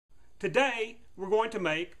Today we're going to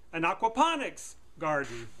make an aquaponics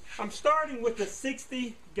garden. I'm starting with the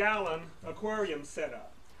 60-gallon aquarium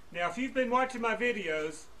setup. Now if you've been watching my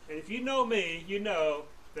videos, and if you know me, you know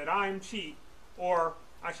that I'm cheap, or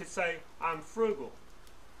I should say I'm frugal.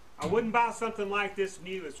 I wouldn't buy something like this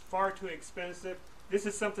new. It's far too expensive. This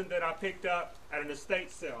is something that I picked up at an estate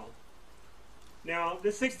sale. Now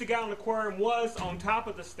this 60-gallon aquarium was on top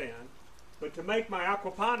of the stand, but to make my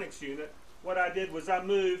aquaponics unit, what I did was I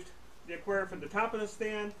moved the aquarium from the top of the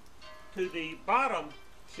stand to the bottom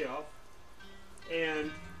shelf, and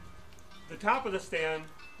the top of the stand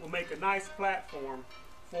will make a nice platform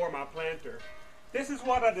for my planter. This is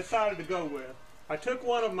what I decided to go with. I took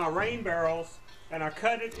one of my rain barrels and I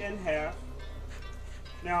cut it in half.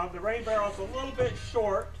 Now the rain barrel is a little bit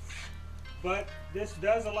short, but this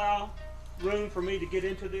does allow room for me to get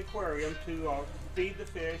into the aquarium to feed the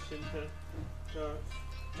fish and to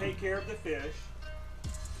take care of the fish.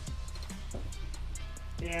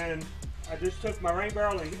 And I just took my rain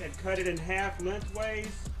barrel and cut it in half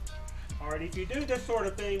lengthways. Alright, if you do this sort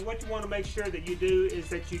of thing, what you want to make sure that you do is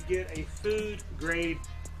that you get a food grade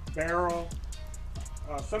barrel.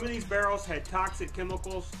 Some of these barrels had toxic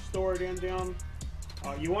chemicals stored in them.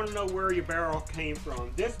 You want to know where your barrel came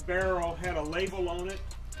from. This barrel had a label on it.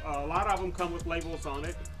 A lot of them come with labels on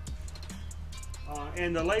it.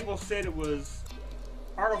 And the label said it was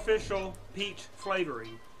artificial peach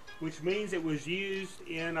flavoring, which means it was used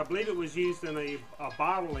in, I believe it was used in a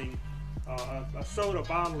bottling, a soda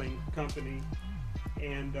bottling company,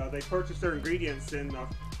 and they purchased their ingredients in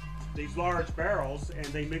these large barrels and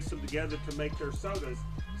they mix them together to make their sodas.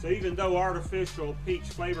 So even though artificial peach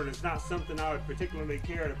flavoring is not something I would particularly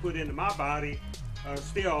care to put into my body,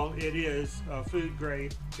 still it is food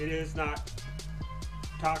grade. It is not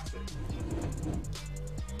toxic.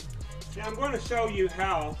 Now I'm going to show you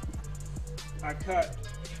how I cut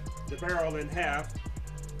the barrel in half.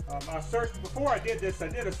 I searched, before I did this, I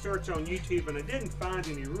did a search on YouTube and I didn't find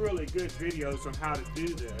any really good videos on how to do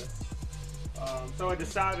this. So I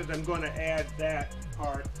decided I'm going to add that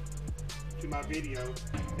part to my video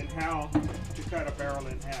and how to cut a barrel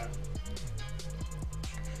in half.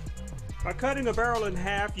 By cutting a barrel in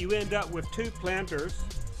half, you end up with two planters.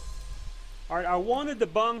 Alright, I wanted the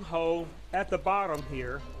bung hole at the bottom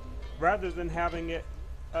here rather than having it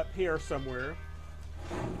up here somewhere.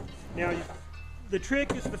 Now, the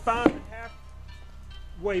trick is to find the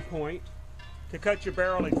halfway point to cut your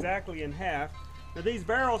barrel exactly in half. Now, these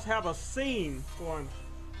barrels have a seam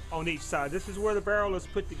on each side. This is where the barrel is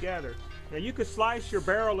put together. Now, you could slice your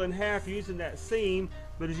barrel in half using that seam,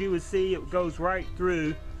 but as you would see, it goes right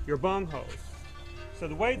through your bung holes. So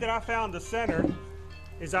the way that I found the center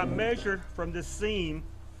is I measured from this seam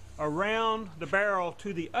around the barrel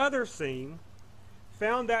to the other seam,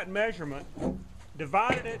 found that measurement,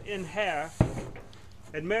 divided it in half,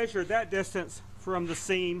 and measured that distance from the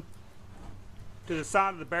seam to the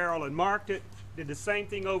side of the barrel and marked it. Did the same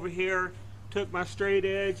thing over here, took my straight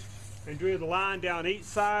edge and drew the line down each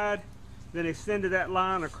side, then extended that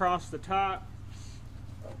line across the top,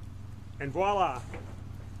 and voila.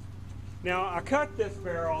 Now I cut this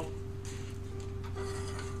barrel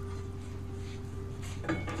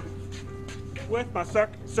with my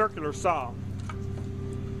circular saw,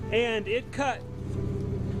 and it cut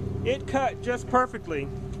just perfectly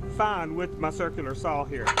fine with my circular saw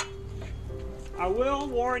here. I will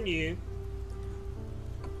warn you,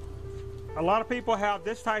 a lot of people have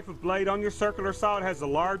this type of blade on your circular saw. It has the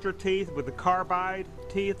larger teeth with the carbide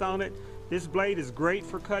teeth on it. This blade is great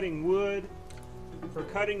for cutting wood, for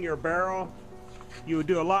cutting your barrel. You would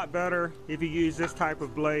do a lot better if you use this type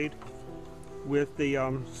of blade with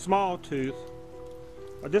the small tooth.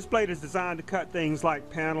 This blade is designed to cut things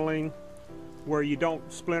like paneling, where you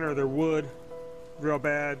don't splinter the wood real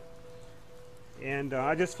bad. And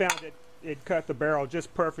I just found it cut the barrel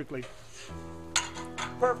just perfectly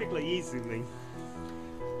easily.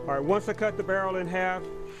 Alright, once I cut the barrel in half,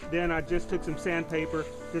 then I just took some sandpaper,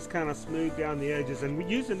 just kind of smoothed down the edges. And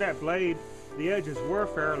using that blade, the edges were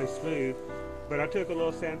fairly smooth, but I took a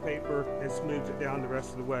little sandpaper and smoothed it down the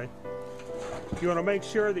rest of the way. You want to make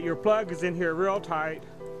sure that your plug is in here real tight,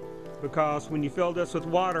 because when you fill this with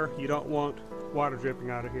water, you don't want water dripping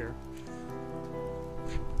out of here.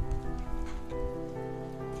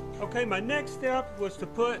 Okay, my next step was to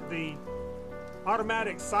put the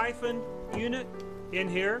automatic siphon unit in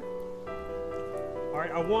here.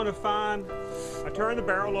 Alright, I turn the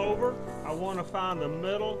barrel over. I want to find the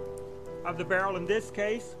middle of the barrel. In this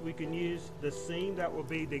case, we can use the seam that will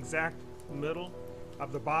be the exact middle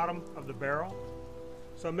of the bottom of the barrel.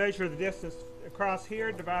 So measure the distance across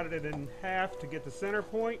here, divided it in half to get the center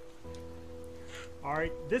point.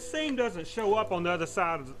 Alright, this seam doesn't show up on the other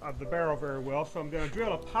side of the barrel very well, so I'm going to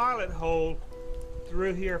drill a pilot hole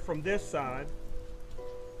through here from this side.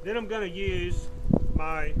 Then I'm going to use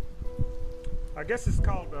my, I guess it's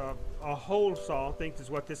called a hole saw, I think is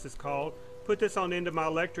what this is called. Put this on into my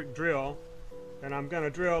electric drill, and I'm going to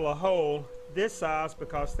drill a hole this size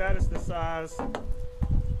because that is the size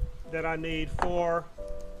that I need for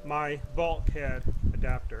my bulkhead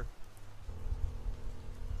adapter.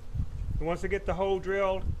 And once I get the hole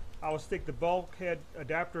drilled, I will stick the bulkhead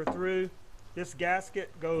adapter through. This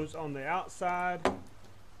gasket goes on the outside.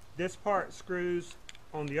 This part screws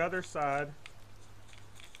on the other side.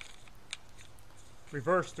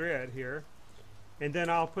 Reverse thread here. And then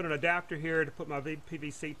I'll put an adapter here to put my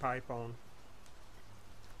PVC pipe on.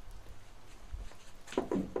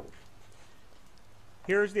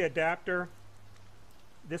 Here's the adapter.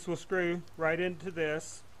 This will screw right into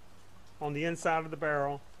this on the inside of the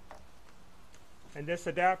barrel. And this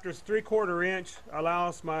adapter is 3/4 inch,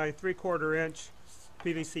 allows my 3/4 inch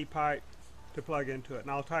PVC pipe to plug into it.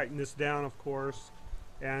 And I'll tighten this down, of course,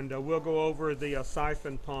 and we'll go over the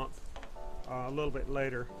siphon pump a little bit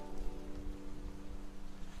later.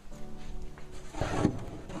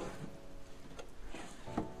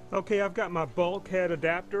 Okay, I've got my bulkhead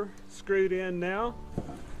adapter screwed in now.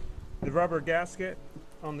 The rubber gasket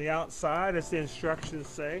on the outside, as the instructions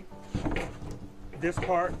say. This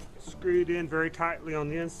part screwed in very tightly on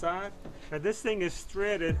the inside. Now this thing is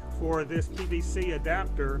threaded for this PVC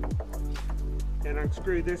adapter, and I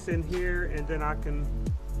screw this in here, and then I can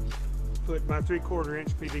put my 3/4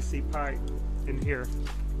 inch PVC pipe in here.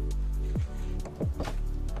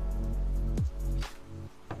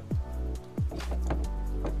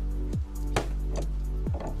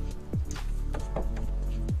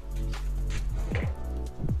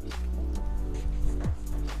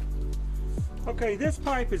 Okay, this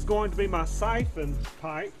pipe is going to be my siphon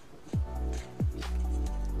pipe.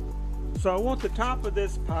 So I want the top of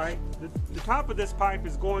this pipe, the top of this pipe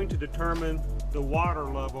is going to determine the water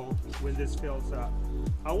level when this fills up.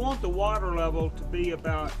 I want the water level to be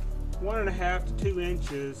about 1.5 to 2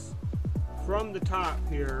 inches from the top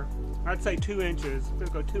here. I'd say 2 inches. I'm going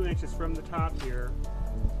to go 2 inches from the top here.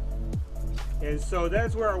 And so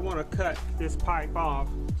that's where I want to cut this pipe off.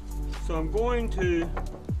 So I'm going to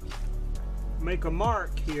make a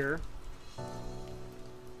mark here.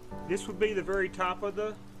 This would be the very top of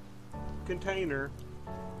the container,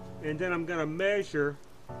 and then I'm going to measure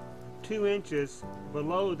 2 inches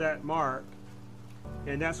below that mark,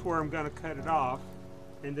 and that's where I'm going to cut it off,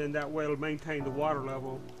 and then that way it'll maintain the water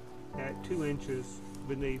level at 2 inches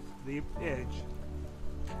beneath the edge.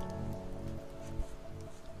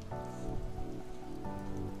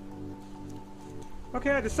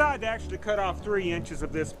 Okay, I decided to actually cut off 3 inches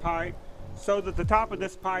of this pipe, so that the top of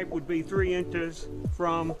this pipe would be 3 inches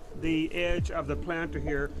from the edge of the planter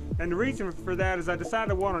here. And the reason for that is I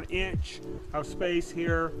decided I want 1 inch of space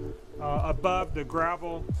here above the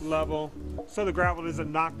gravel level, so the gravel isn't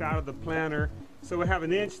knocked out of the planter. So we have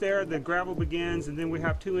 1 inch there, the gravel begins, and then we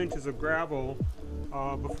have 2 inches of gravel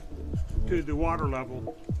to the water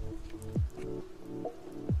level.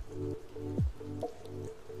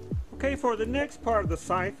 Okay, for the next part of the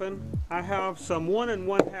siphon, I have some 1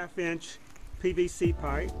 1/2 inch PVC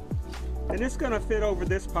pipe, and it's going to fit over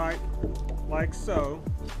this pipe like so.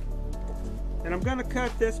 And I'm going to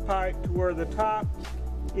cut this pipe to where the top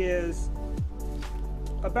is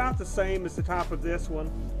about the same as the top of this one,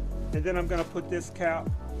 and then I'm going to put this cap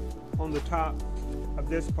on the top of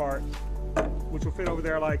this part, which will fit over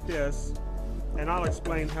there like this, and I'll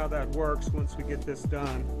explain how that works once we get this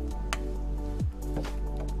done.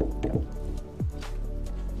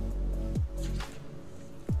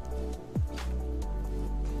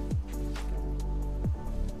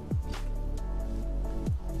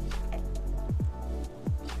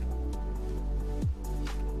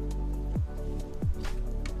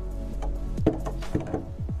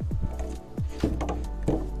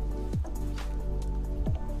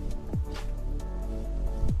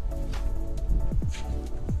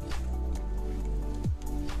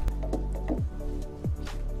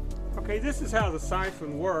 Okay, this is how the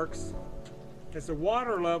siphon works. As the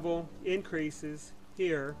water level increases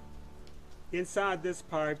here inside this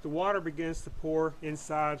pipe, the water begins to pour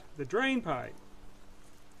inside the drain pipe.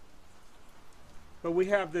 But we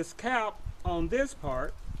have this cap on this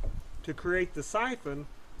part to create the siphon.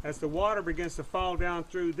 As the water begins to fall down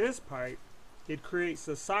through this pipe, it creates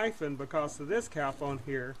a siphon because of this cap on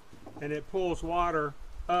here, and it pulls water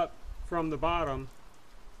up from the bottom,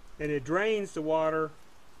 and it drains the water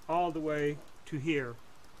all the way to here.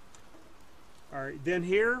 All right, then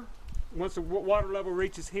here, once the water level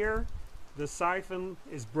reaches here, the siphon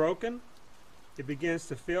is broken. It begins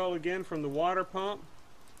to fill again from the water pump,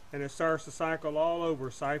 and it starts to cycle all over.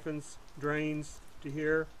 Siphons, drains to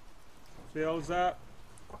here, fills up,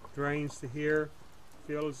 drains to here,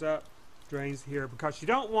 fills up, drains to here, because you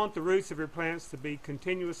don't want the roots of your plants to be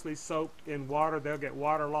continuously soaked in water. They'll get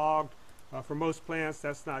waterlogged. For most plants,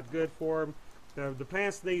 that's not good for them. The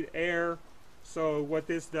plants need air, so what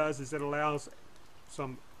this does is it allows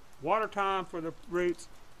some water time for the roots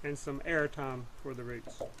and some air time for the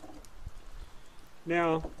roots.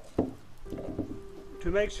 Now, to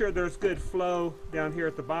make sure there's good flow down here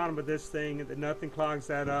at the bottom of this thing and that nothing clogs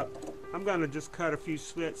that up, I'm going to just cut a few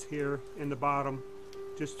slits here in the bottom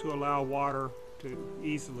just to allow water to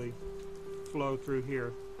easily flow through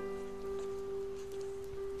here.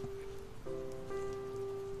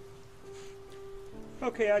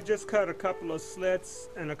 Okay, I just cut a couple of slits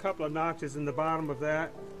and a couple of notches in the bottom of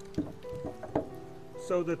that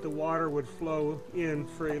so that the water would flow in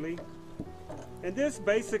freely. And this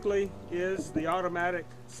basically is the automatic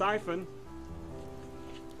siphon.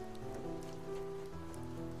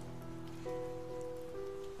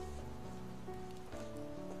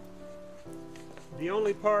 The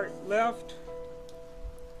only part left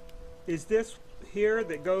is this here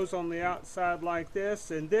that goes on the outside like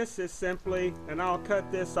this, and this is simply, and I'll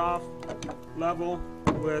cut this off level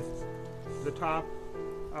with the top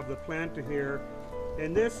of the planter here,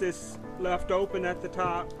 and this is left open at the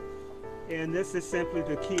top, and this is simply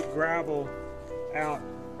to keep gravel out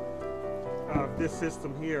of this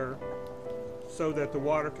system here so that the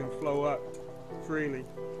water can flow up freely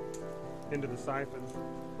into the siphon.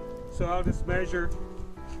 So I'll just measure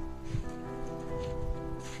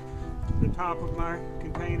the top of my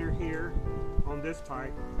container here on this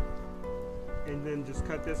pipe, and then just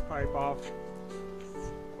cut this pipe off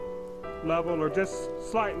level or just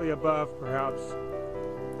slightly above perhaps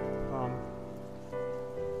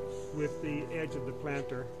with the edge of the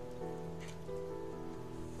planter.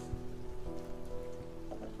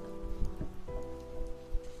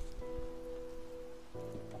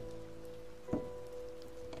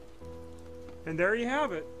 And there you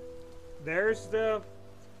have it. There's the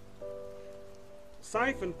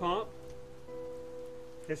siphon pump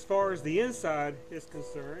as far as the inside is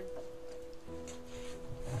concerned.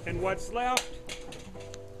 And what's left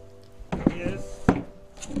is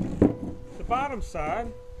the bottom side,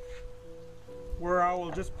 where I will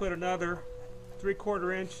just put another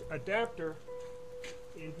 3/4 inch adapter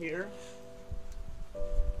in here,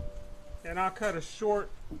 and I'll cut a short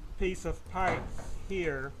piece of pipe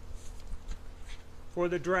here for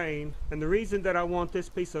the drain. And the reason that I want this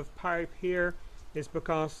piece of pipe here is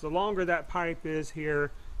because the longer that pipe is here,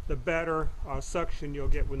 the better suction you'll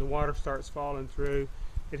get when the water starts falling through.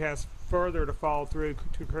 It has further to fall through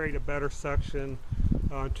to create a better suction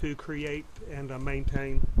to create and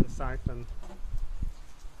maintain the siphon.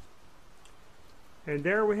 And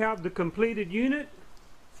there we have the completed unit.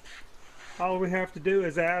 All we have to do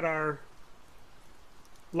is add our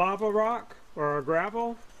lava rock or our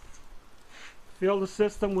gravel, fill the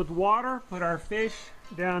system with water, put our fish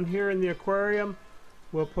down here in the aquarium.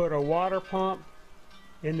 We'll put a water pump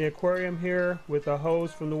in the aquarium here with a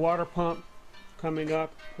hose from the water pump coming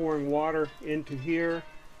up, pouring water into here.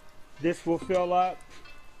 This will fill up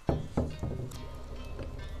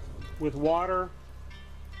with water.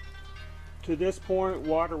 To this point,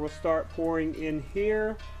 water will start pouring in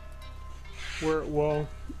here, where it will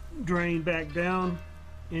drain back down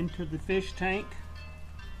into the fish tank.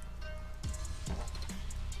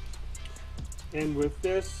 And with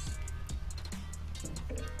this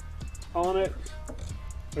on it,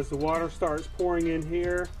 as the water starts pouring in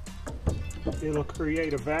here, it'll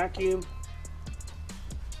create a vacuum,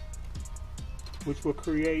 which will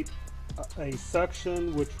create a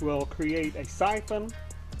suction, which will create a siphon,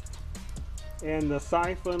 and the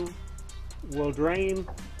siphon will drain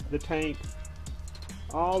the tank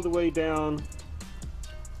all the way down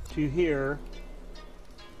to here.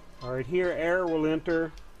 All right, here air will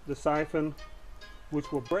enter the siphon,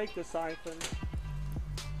 which will break the siphon.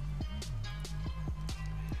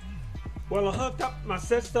 Well, I hooked up my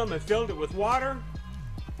system and filled it with water,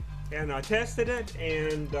 and I tested it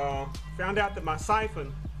and found out that my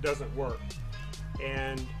siphon doesn't work.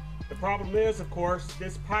 And the problem is, of course,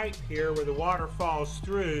 this pipe here where the water falls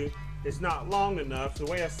through is not long enough. The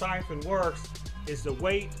way a siphon works is the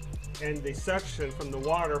weight and the suction from the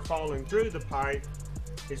water falling through the pipe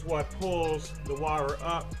is what pulls the water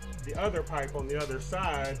up the other pipe on the other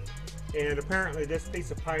side. And apparently this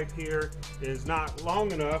piece of pipe here is not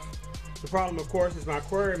long enough. The problem, of course, is my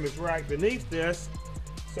aquarium is right beneath this.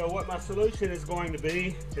 So what my solution is going to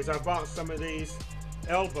be is I bought some of these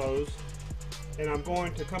elbows and I'm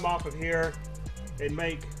going to come off of here and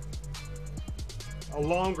make a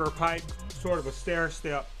longer pipe, sort of a stair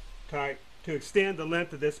step type, to extend the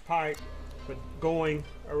length of this pipe, but going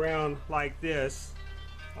around like this,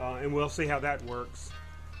 and we'll see how that works.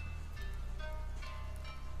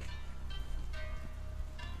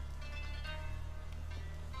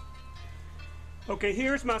 Okay,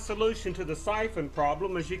 here's my solution to the siphon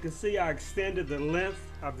problem. As you can see, I extended the length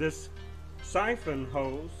of this siphon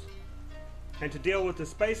hose, and to deal with the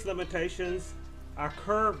space limitations, I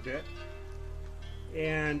curved it,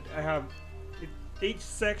 and I have each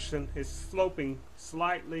section is sloping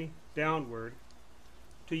slightly downward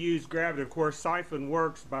to use gravity. Of course, siphon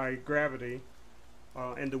works by gravity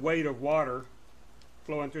and the weight of water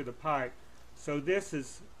flowing through the pipe. So this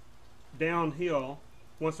is downhill.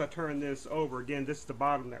 Once I turn this over, again, this is the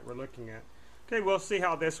bottom that we're looking at. Okay, we'll see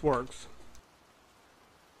how this works.